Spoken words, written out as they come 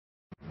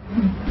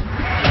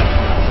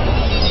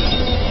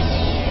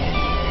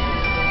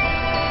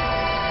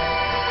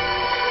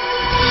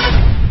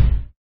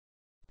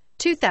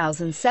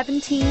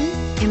2017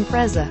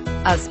 Impreza.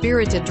 A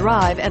spirited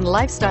drive and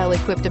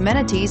lifestyle-equipped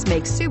amenities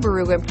make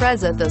Subaru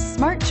Impreza the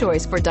smart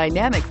choice for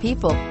dynamic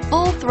people.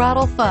 Full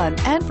throttle fun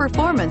and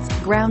performance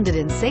grounded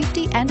in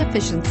safety and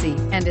efficiency,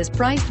 and is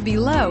priced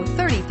below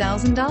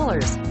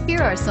 $30,000.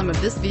 Here are some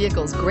of this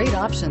vehicle's great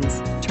options: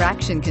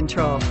 traction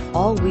control,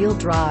 all-wheel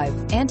drive,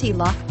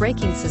 anti-lock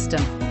braking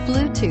system,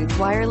 Bluetooth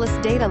wireless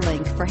data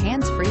link for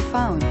hands-free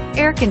phone,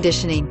 air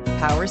conditioning,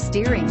 power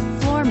steering,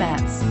 floor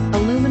mats,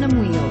 aluminum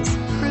wheels,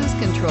 cruise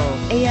control,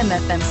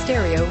 AM/FM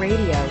stereo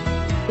radio.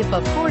 If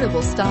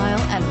affordable style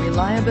and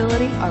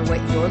reliability are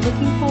what you're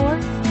looking for,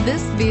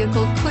 this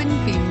vehicle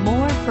couldn't be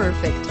more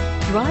perfect.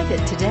 Drive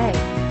it today.